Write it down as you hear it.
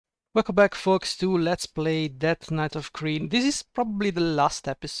Welcome back, folks, to Let's Play Death Knight of Krynn. This is probably the last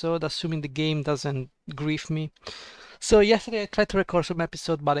episode, assuming the game doesn't grief me. So yesterday I tried to record some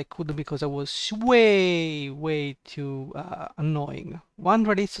episode, but I couldn't because I was way too annoying. One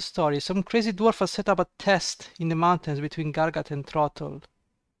relates to story. Some crazy dwarf has set up a test in the mountains between Gargat and Throttle.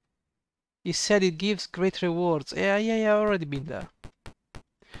 He said it gives great rewards. Yeah, I've already been there.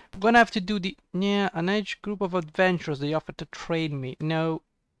 I'm gonna have to do an age group of adventurers. They offered to train me. No.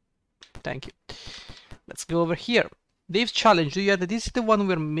 Thank you. Let's go over here. Dave's challenge. Do you have this is the one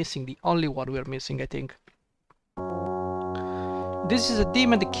we're missing, the only one we're missing, I think. This is a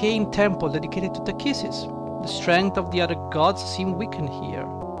demon decaying temple dedicated to Takisis. The strength of the other gods seem weakened here.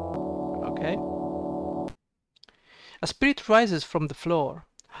 Okay. A spirit rises from the floor.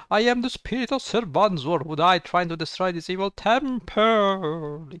 I am the spirit of Sir Vanzor who died trying to destroy this evil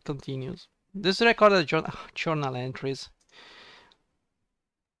temple. It continues. This is recorded journal entries.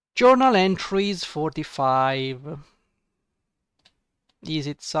 Journal entries 45. Is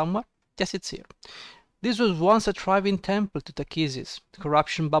it somewhere? Yes, it's here. This was once a thriving temple to Takisis.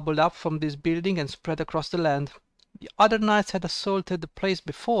 Corruption bubbled up from this building and spread across the land. The other knights had assaulted the place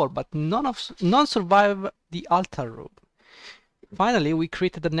before, but none survived the altar room. Finally, we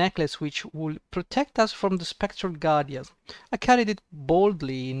created a necklace which will protect us from the spectral guardians. I carried it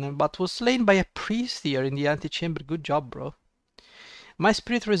boldly in, but was slain by a priest here in the antechamber. Good job, bro. My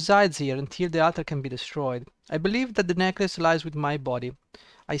spirit resides here until the altar can be destroyed. I believe that the necklace lies with my body.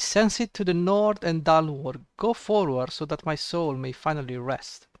 I sense it to the north and downward. Go forward so that my soul may finally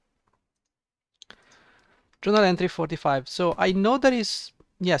rest. Journal entry 45. So I know there is...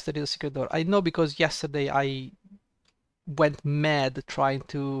 Yes, there is a secret door. I know because yesterday I went mad trying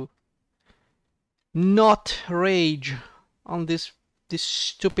to not rage on this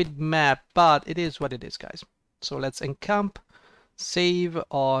stupid map. But it is what it is, guys. So let's encamp. Save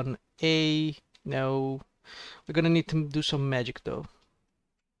on A. No. We're gonna need to do some magic though.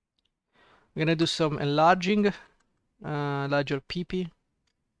 We're gonna do some enlarging. Larger PP.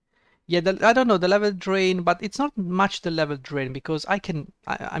 Yeah, I don't know, the level drain, but it's not much the level drain because I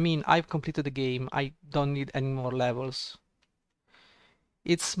mean, I've completed the game. I don't need any more levels.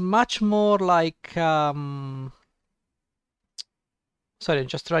 It's much more like, sorry, I'm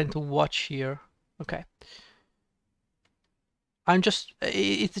just trying to watch here. Okay.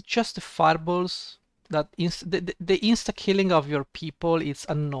 It's just the fireballs that the insta killing of your people is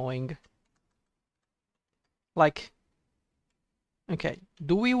annoying. Like, okay,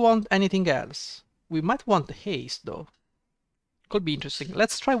 do we want anything else? We might want the haste though. Could be interesting.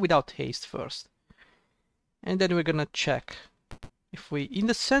 Let's try without haste first. And then we're gonna check if we in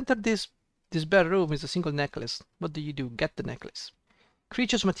the center this bare room is a single necklace. What do? Get the necklace.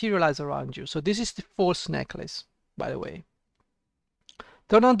 Creatures materialize around you. So this is the false necklace, by the way.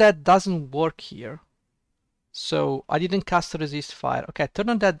 Turn on that doesn't work here. So I didn't cast resist fire. Okay, turn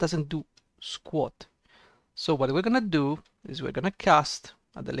on that doesn't do squat. So what we're gonna do is we're gonna cast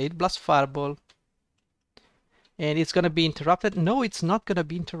a delayed blast fireball. And it's gonna be interrupted. No, it's not gonna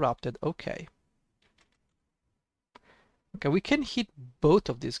be interrupted. Okay. Okay, we can hit both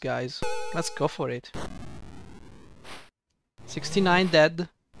of these guys. Let's go for it. 69 dead.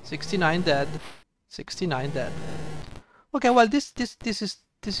 69 dead. 69 dead. Okay, well this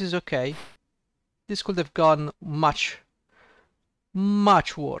is okay. This could have gone much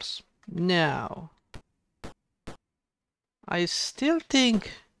worse. Now, I still think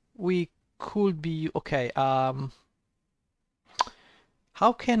we could be okay. How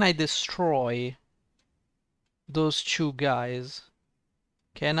can I destroy those two guys?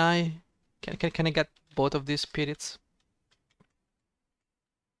 Can I get both of these spirits?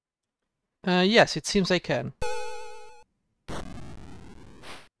 Yes, it seems I can.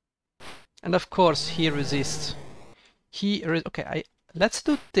 And of course he resists. Okay, let's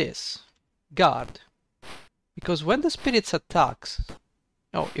do this. Guard. Because when the spirits attacks...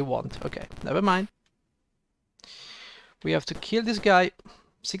 Oh, it won't. Okay, never mind. We have to kill this guy.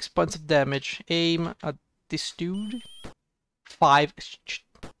 6 points of damage. Aim at this dude. 5.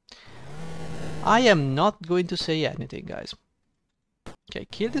 I am not going to say anything, guys. Okay,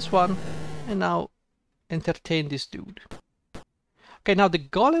 kill this one. And now entertain this dude. Okay, now the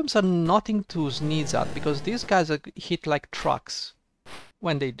golems are nothing to sneeze at because these guys are hit like trucks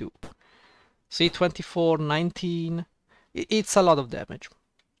when they do. See, 24, 19. It's a lot of damage.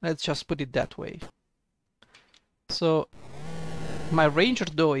 Let's just put it that way. So, my ranger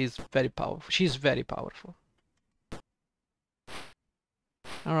though is very powerful. She's very powerful.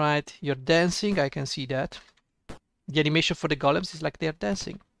 Alright, you're dancing, I can see that. The animation for the golems is like they're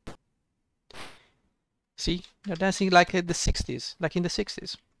dancing. See, they're dancing like in the 60s,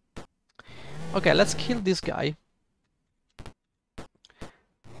 Okay, let's kill this guy.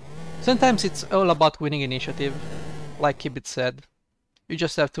 Sometimes it's all about winning initiative, like Kibit said. You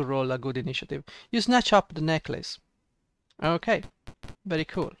just have to roll a good initiative. You snatch up the necklace. Okay, very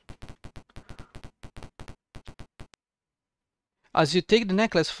cool. As you take the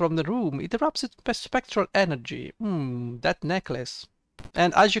necklace from the room, it erupts its spectral energy. That necklace.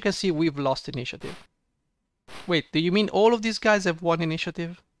 And as you can see, we've lost initiative. Wait, do you mean all of these guys have one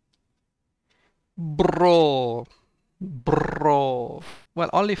initiative? Bro. Well,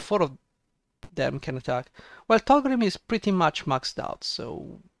 only 4 of them can attack. Well, Tolgrim is pretty much maxed out,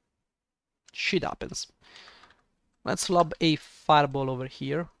 so shit happens. Let's lob a fireball over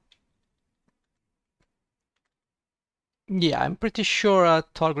here. Yeah, I'm pretty sure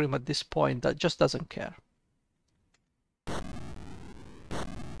Tolgrim at this point that just doesn't care.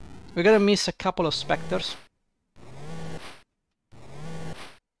 We're gonna miss a couple of specters.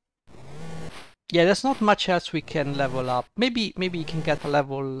 Yeah, there's not much else we can level up. Maybe you can get a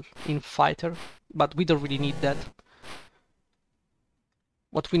level in fighter, but we don't really need that.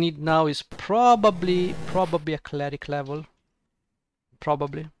 What we need now is probably a cleric level.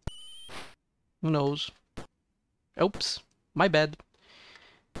 Probably. Who knows? Oops, my bad.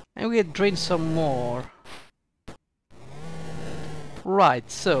 And we had drained some more. Right,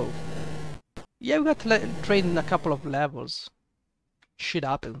 so yeah, we got to drain a couple of levels. Shit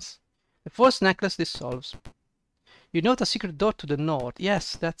happens. The first necklace dissolves. You note a secret door to the north.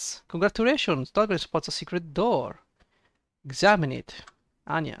 Yes, that's... Congratulations! Tolgrim spots a secret door. Examine it.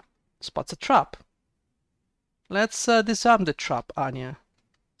 Anya spots a trap. Let's disarm the trap, Anya.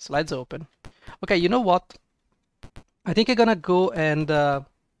 Slides open. Okay, you know what? I think I'm gonna go and...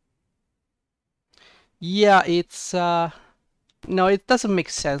 yeah, it's... no, it doesn't make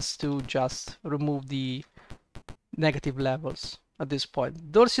sense to just remove the negative levels at this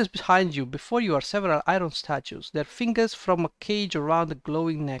point. Doors is behind you. Before you are several iron statues. Their fingers from a cage around the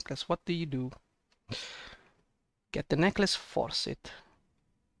glowing necklace. What do you do? Get the necklace, force it.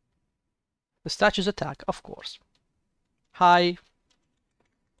 The statues attack, of course. Hi.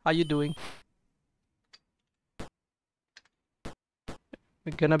 How you doing?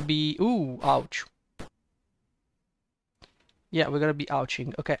 We're gonna be... Ooh, ouch. Yeah, we're gonna be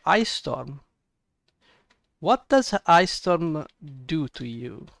ouching. Okay, Ice Storm. What does Ice Storm do to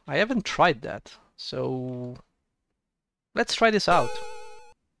you? I haven't tried that, so... Let's try this out.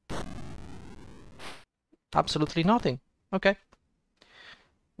 Absolutely nothing. Okay.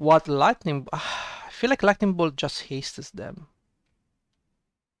 What Lightning... I feel like Lightning Bolt just hastes them.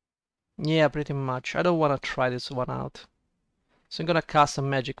 Yeah, pretty much. I don't want to try this one out. So I'm gonna cast a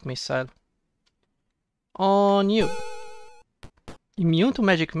Magic Missile. On you. Immune to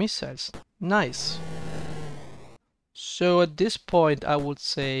magic missiles. Nice. So at this point I would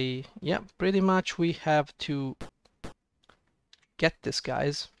say, yeah, pretty much we have to get this,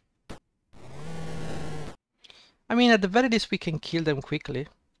 guys. I mean, at the very least we can kill them quickly.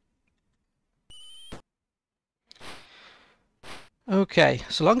 Okay,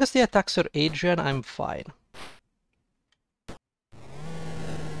 so long as the attacks are Adrian, I'm fine.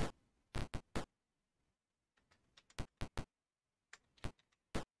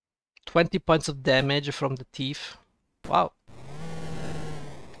 $20 points of damage from the thief. Wow.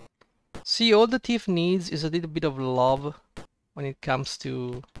 See, all the thief needs is a little bit of love when it comes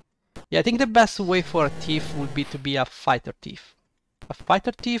to... Yeah, I think the best way for a thief would be to be a fighter thief. A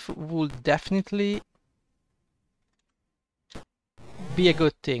fighter thief will definitely be a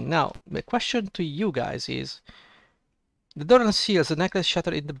good thing. Now, the question to you guys is... The door unseals, the necklace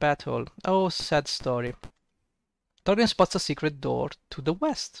shattered in the battle. Oh, sad story. Tolgrim spots a secret door to the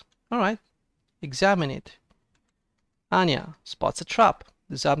west. Alright, examine it. Anya spots a trap.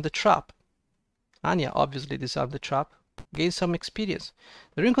 Disarm the trap. Anya obviously disarmed the trap. Gain some experience.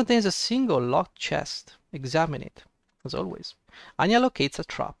 The room contains a single locked chest. Examine it, as always. Anya locates a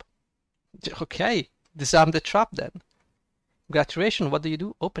trap. Okay, disarm the trap then. Congratulations, what do you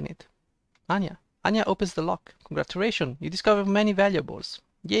do? Open it. Anya. Anya opens the lock. Congratulations, you discover many valuables.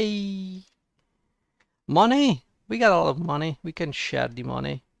 Yay! Money! We got a lot of money. We can share the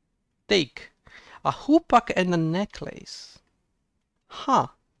money. Take. A hoopak and a necklace. Huh.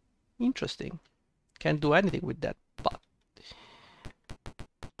 Interesting. Can't do anything with that, but...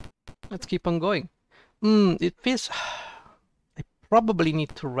 Let's keep on going. It feels... I probably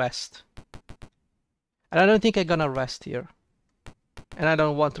need to rest. And I don't think I'm gonna rest here. And I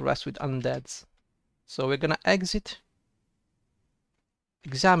don't want to rest with undeads. So we're gonna exit.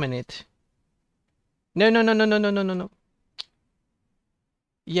 Examine it. No.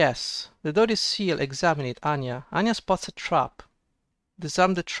 Yes, the door is sealed. Examine it, Anya. Anya spots a trap.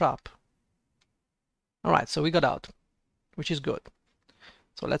 Disarm the trap. Alright, so we got out, which is good.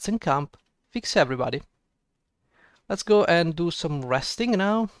 So let's encamp, fix everybody. Let's go and do some resting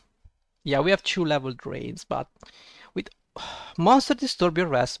now. Yeah, we have 2 level drains, but with monster disturb your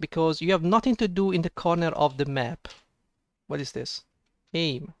rest because you have nothing to do in the corner of the map. What is this?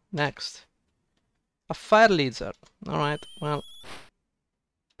 Aim. Next. A fire lizard. Alright, well.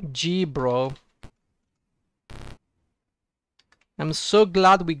 Gee, bro. I'm so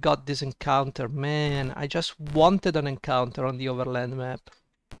glad we got this encounter, man. I just wanted an encounter on the overland map.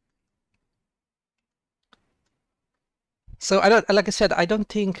 So I don't, like I said, I don't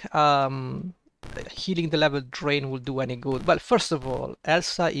think healing the level drain will do any good. Well, first of all,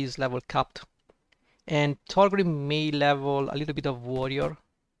 Elsa is level capped, and Thorgrim may level a little bit of warrior.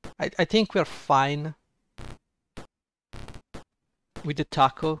 I think we're fine with the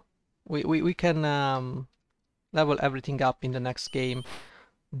taco. We can level everything up in the next game.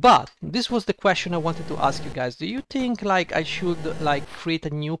 But this was the question I wanted to ask you guys. Do you think like I should like create a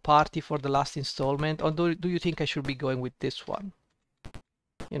new party for the last installment, or do you think I should be going with this one?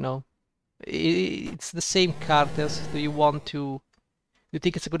 You know, it's the same characters. Do you want to? Do you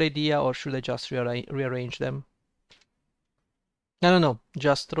think it's a good idea, or should I just rearrange them? No.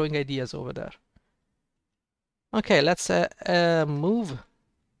 Just throwing ideas over there. Okay, let's move.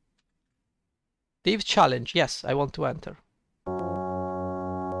 Dave challenge. Yes, I want to enter.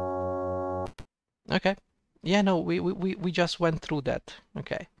 Okay. Yeah, no, we just went through that.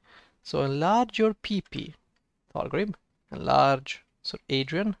 Okay. So enlarge your PP. Thorgrim. Enlarge. So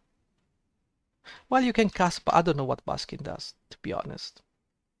Adrian. Well, you can cast, but I don't know what Baskin does, to be honest.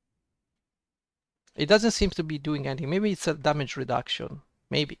 It doesn't seem to be doing anything. Maybe it's a damage reduction.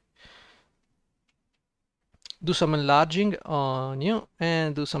 Maybe. Do some enlarging on you,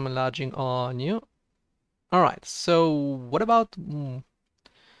 and do some enlarging on you. Alright, so what about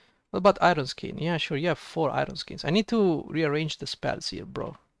Iron Skin? Yeah, sure, you have 4 Iron Skins. I need to rearrange the spells here,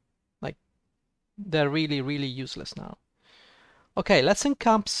 bro. Like, they're really, really useless now. Okay, let's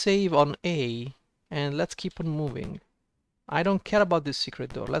encamp save on A, and let's keep on moving. I don't care about this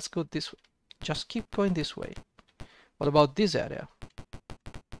secret door. Let's go this way. Just keep going this way. What about this area?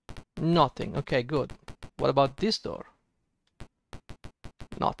 Nothing. Okay, good. What about this door?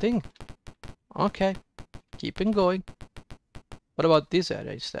 Nothing. Okay. Keeping going. What about this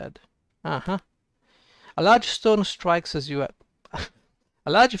area instead? Uh-huh. A large stone strikes as you... a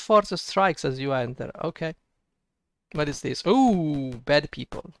large force strikes as you enter. Okay. What is this? Ooh, bad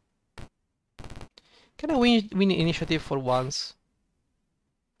people. Can I win initiative for once?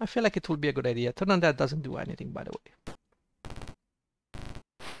 I feel like it would be a good idea. Turn on that doesn't do anything, by the way.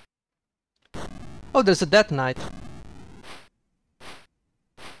 Oh, there's a Death Knight.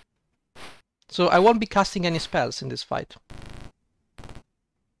 So I won't be casting any spells in this fight.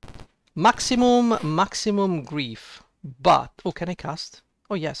 Maximum grief. But, oh, can I cast?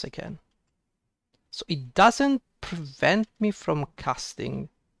 Oh, yes, I can. So it doesn't prevent me from casting.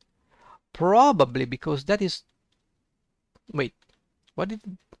 Probably because that is... Wait, where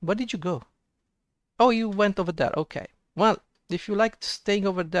did you go? Oh, you went over there. Okay. Well, if you liked staying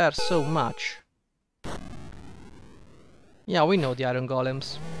over there so much... Yeah, we know the Iron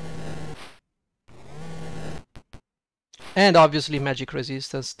Golems. And obviously magic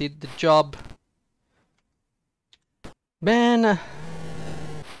resistance did the job. Man,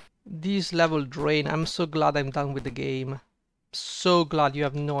 this level drain. I'm so glad I'm done with the game. So glad, you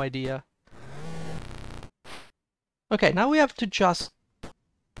have no idea. Okay, now we have to just,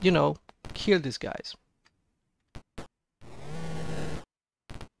 you know, kill these guys.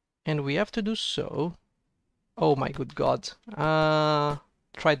 And we have to do so. Oh my good god.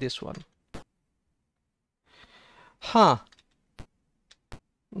 Try this one. Huh.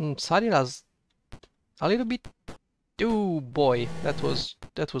 Sariel has a little bit... Oh boy, that was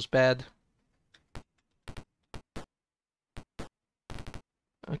bad.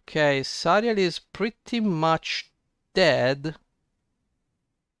 Okay, Sariel is pretty much dead.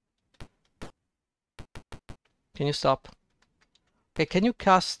 Can you stop? Okay, can you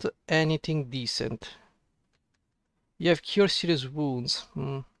cast anything decent? You have cure serious wounds.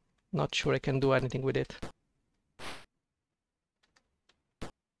 Not sure I can do anything with it.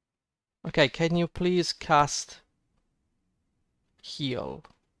 Okay, can you please cast heal?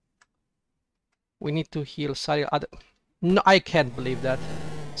 We need to heal Sariel. No, I can't believe that.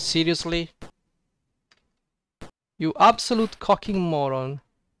 Seriously? You absolute cocking moron.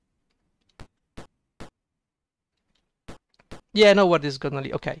 Yeah, I know what this is gonna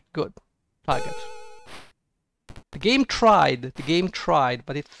lead. Okay, good. Target. The game tried,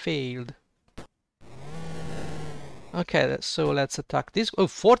 but it failed. Okay, so let's attack this. Oh,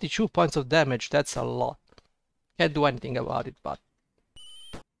 42 points of damage. That's a lot. Can't do anything about it, but...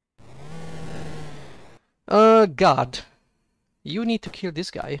 God. You need to kill this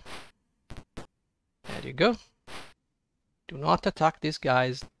guy. There you go. Do not attack these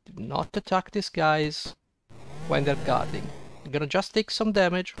guys. Do not attack these guys when they're guarding. You're gonna just take some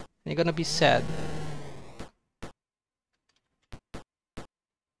damage, and you're gonna be sad.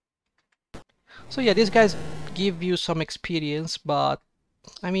 So yeah, these guys give you some experience, but...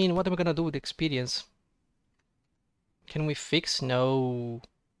 I mean, what am I gonna do with experience? Can we fix? No.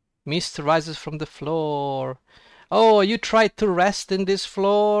 Mist rises from the floor. Oh, you tried to rest in this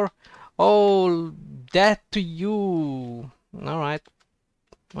floor? Oh, that to you. Alright.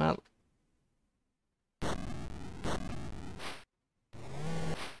 Well.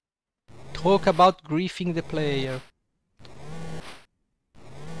 Talk about griefing the player.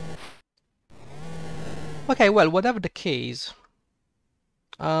 Okay, well, whatever the case,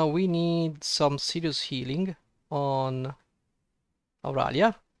 we need some serious healing on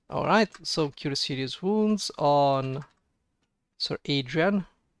Auralia. Alright, so cure serious wounds on Sir Adrian.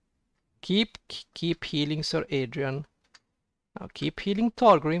 Keep healing Sir Adrian. Now keep healing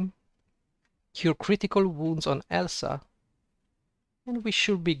Thorgrim. Cure critical wounds on Elsa. And we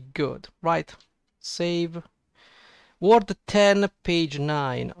should be good, right? Save. Ward 10, page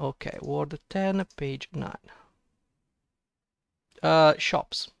 9. Okay, Ward 10, page 9.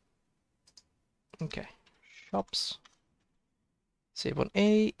 Shops. Okay, shops. Save on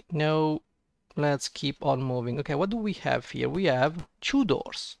A. No. Let's keep on moving. Okay, what do we have here? We have 2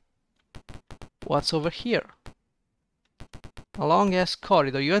 doors. What's over here? A long-ass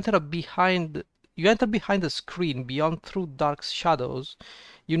corridor. You enter behind the screen, beyond through dark shadows.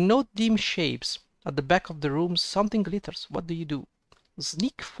 You note dim shapes. At the back of the room, something glitters. What do you do?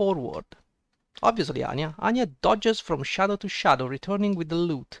 Sneak forward. Obviously, Anya. Anya dodges from shadow to shadow, returning with the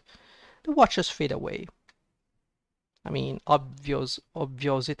loot. The watchers fade away. I mean,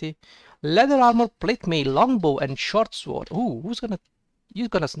 obviosity. Leather armor, plate mail, longbow, and short sword. Ooh, you're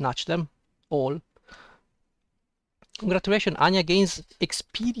gonna snatch them all. Congratulations, Anya gains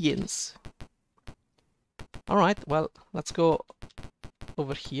experience. Alright, well, let's go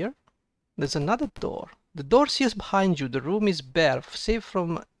over here. There's another door. The door seals behind you. The room is bare, save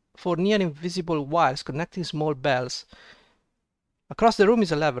for near invisible wires connecting small bells. Across the room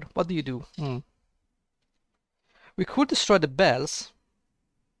is a lever. What do you do? We could destroy the bells.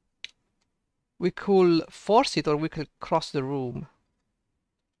 We could force it, or we could cross the room.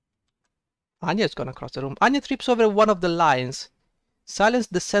 Anya is gonna cross the room. Anya trips over one of the lines. Silence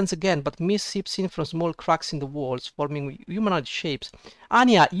descends again, but mist seeps in from small cracks in the walls, forming humanoid shapes.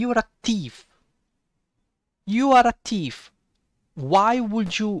 Anya, you're a thief. You are a thief. Why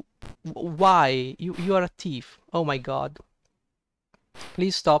would you... Why? You are a thief. Oh my god.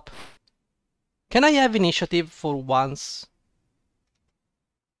 Please stop. Can I have initiative for once?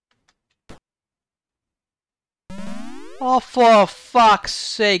 Oh, for fuck's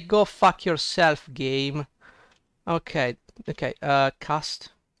sake, go fuck yourself, game. Okay, okay, cast.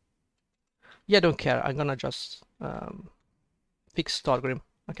 Yeah, don't care, I'm gonna just fix Thorgrim.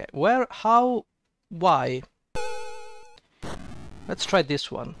 Okay, where, how, why? Let's try this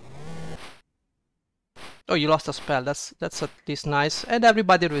one. Oh, you lost a spell, that's at least nice. And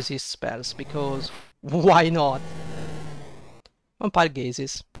everybody resists spells, because why not? Vampire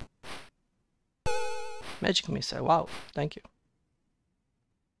Gazes. Magic Missile, wow, thank you.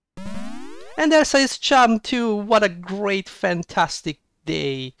 And there's his charm too, what a great, fantastic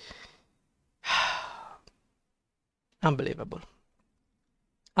day. Unbelievable.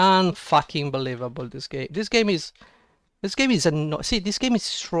 Unfucking believable, this game. This game is see, this game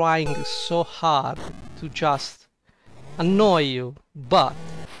is trying so hard to just annoy you, but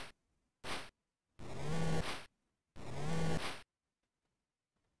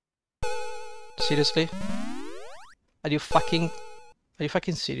seriously? Are you fucking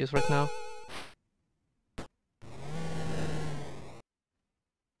serious right now?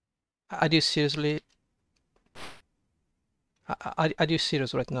 Are you seriously? Are you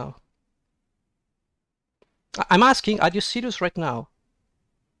serious right now? I'm asking, are you serious right now?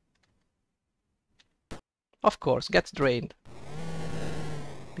 Of course, gets drained.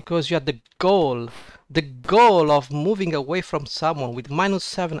 Because you had the goal of moving away from someone with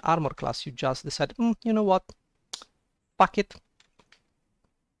 -7 armor class. You just decided, you know what? Fuck it.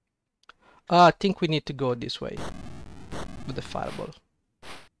 I think we need to go this way with the fireball.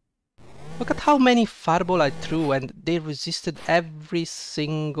 Look at how many fireball I threw, and they resisted every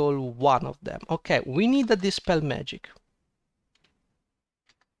single one of them. Okay, we need a dispel magic.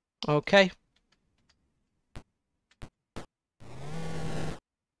 Okay.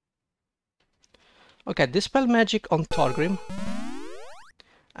 Okay, dispel magic on Thorgrim.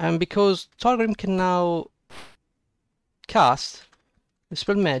 And because Thorgrim can now cast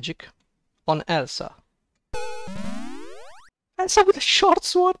dispel magic on Elsa. Elsa with a short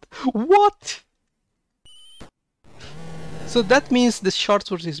sword? What? So that means the short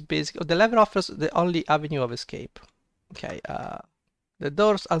sword is basic. The lever offers the only avenue of escape. Okay, the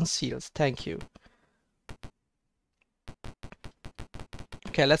doors unsealed. Thank you.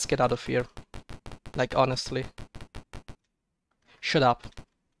 Okay, let's get out of here. Like, honestly. Shut up.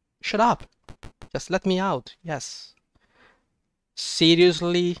 Shut up! Just let me out. Yes.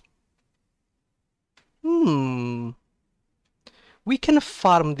 Seriously? We can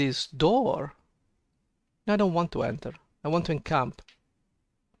farm this door. No, I don't want to enter. I want to encamp.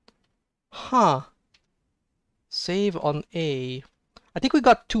 Huh. Save on A. I think we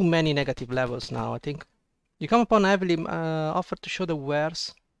got too many negative levels now, I think. You come upon heavily offer to show the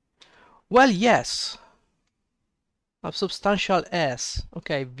wares. Well, yes. Of substantial S.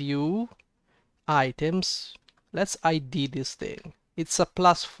 Okay, view. Items. Let's ID this thing. It's a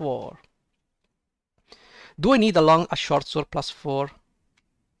 +4. Do I need a short sword +4?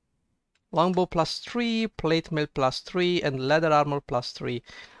 Longbow +3, plate mail +3, and leather armor +3.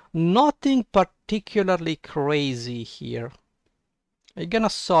 Nothing particularly crazy here. I'm gonna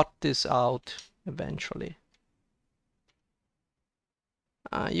sort this out eventually.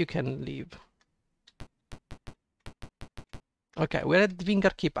 You can leave. Okay, we're at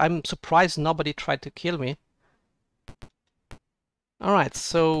Vingar Keep. I'm surprised nobody tried to kill me. Alright,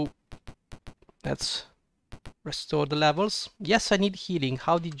 so let's restore the levels. Yes, I need healing.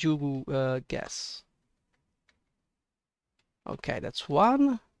 How did you guess? Okay, that's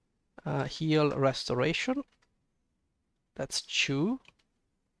 1. Heal restoration. That's 2.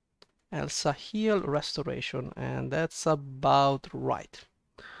 Elsa heal restoration, and that's about right.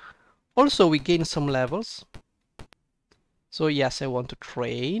 Also, we gain some levels. So yes, I want to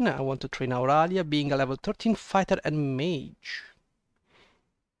train. I want to train Auralia, being a level 13 fighter and mage.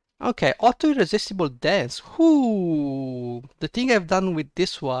 Okay, auto-irresistible dance. Whoo! The thing I've done with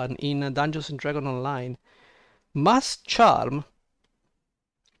this one in Dungeons and Dragons Online. Mass charm.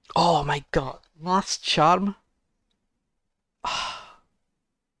 Oh my god, mass charm.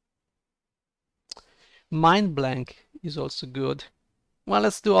 Mind blank is also good. Well,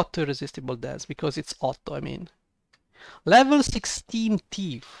 let's do auto-irresistible dance because it's auto, I mean. Level 16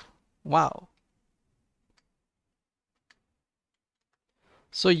 thief. Wow.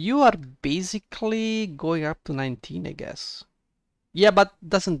 So you are basically going up to 19, I guess. Yeah, but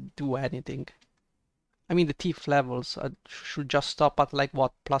doesn't do anything. I mean, the thief levels should just stop at like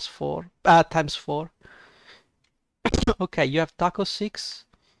what, +4? Times 4. Okay, you have taco 6.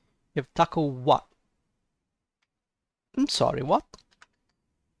 You have taco what? I'm sorry, what?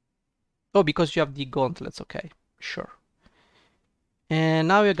 Oh, because you have the gauntlets, okay, sure. And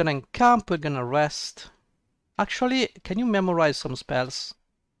now we're gonna encamp, we're gonna rest. Actually, can you memorize some spells?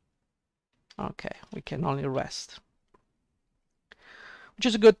 Okay, we can only rest. Which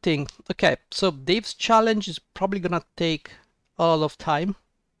is a good thing. Okay, so Dave's challenge is probably gonna take a lot of time.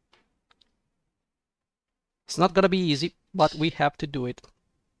 It's not gonna be easy, but we have to do it.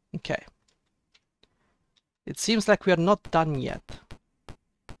 Okay. It seems like we are not done yet.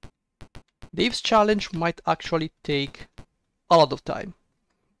 Dave's challenge might actually take a lot of time.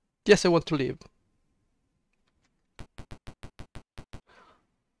 Yes, I want to leave.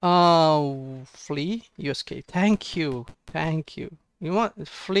 Oh, flee? You escape. Thank you. Thank you. You want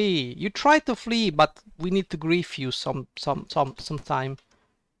flee. You tried to flee, but we need to grief you some time.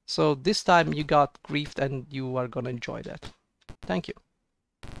 So this time you got griefed and you are gonna enjoy that. Thank you.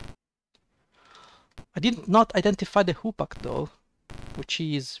 I did not identify the Hoopak though, which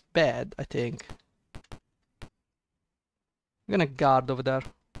is bad, I think. I'm gonna guard over there.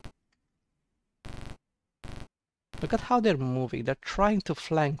 Look at how they're moving. They're trying to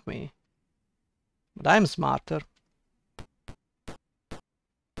flank me. But I'm smarter.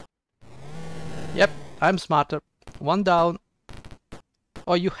 Yep, I'm smarter. 1 down.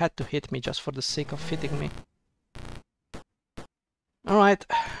 Oh, you had to hit me just for the sake of hitting me. Alright.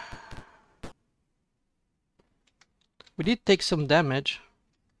 We did take some damage.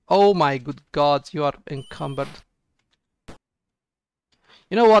 Oh my good god, you are encumbered.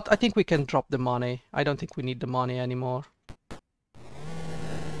 You know what? I think we can drop the money. I don't think we need the money anymore.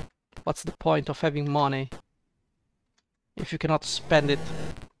 What's the point of having money if you cannot spend it?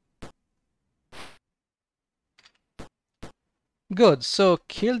 Good, so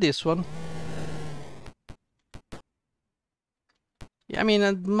kill this one. Yeah, I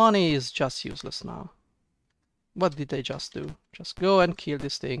mean, money is just useless now. What did they just do? Just go and kill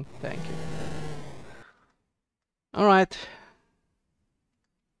this thing. Thank you. All right.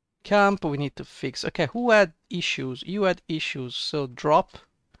 Camp, we need to fix. Okay, who had issues? You had issues, so drop.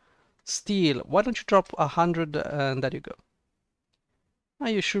 Steel, why don't you drop 100 and there you go. Now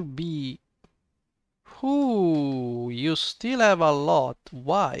you should be... Ooh, you still have a lot.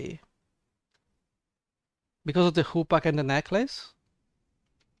 Why? Because of the hoopak and the necklace?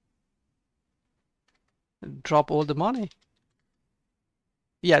 Drop all the money.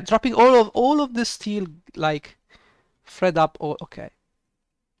 Yeah, dropping all of the steel, like, thread up. Oh, okay.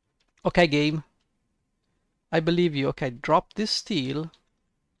 Okay, game. I believe you. Okay, drop this steel.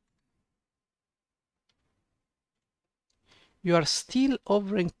 You are still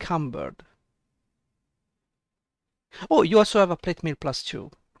over encumbered. Oh, you also have a plate mail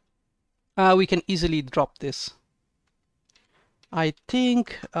 +2. We can easily drop this. I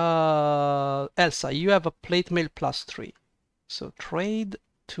think, Elsa, you have a plate mail +3. So trade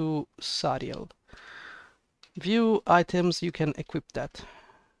to Sariel. View items, you can equip that.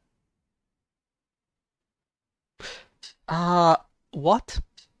 What?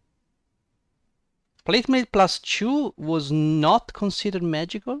 Plate mail +2 was not considered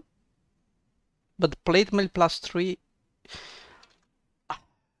magical? But plate mail +3,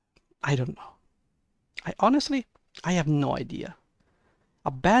 I don't know. Honestly, I have no idea.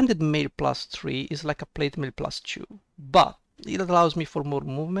 A banded mail +3 is like a plate mail +2, but it allows me for more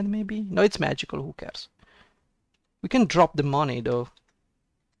movement maybe? No, it's magical, who cares? We can drop the money though.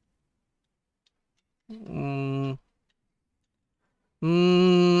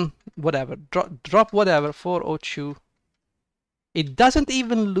 Whatever. Drop whatever, 402. It doesn't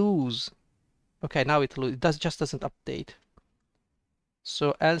even lose. Okay, now it loses. It just doesn't update.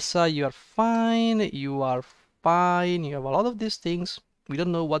 So Elsa, you are fine. You are fine. You have a lot of these things. We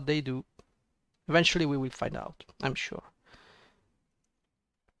don't know what they do. Eventually we will find out, I'm sure.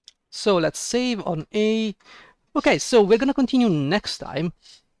 So let's save on A. Okay, so we're gonna continue next time,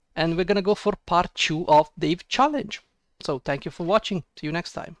 and we're gonna go for part 2 of Dave challenge. So thank you for watching. See you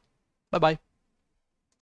next time. Bye bye.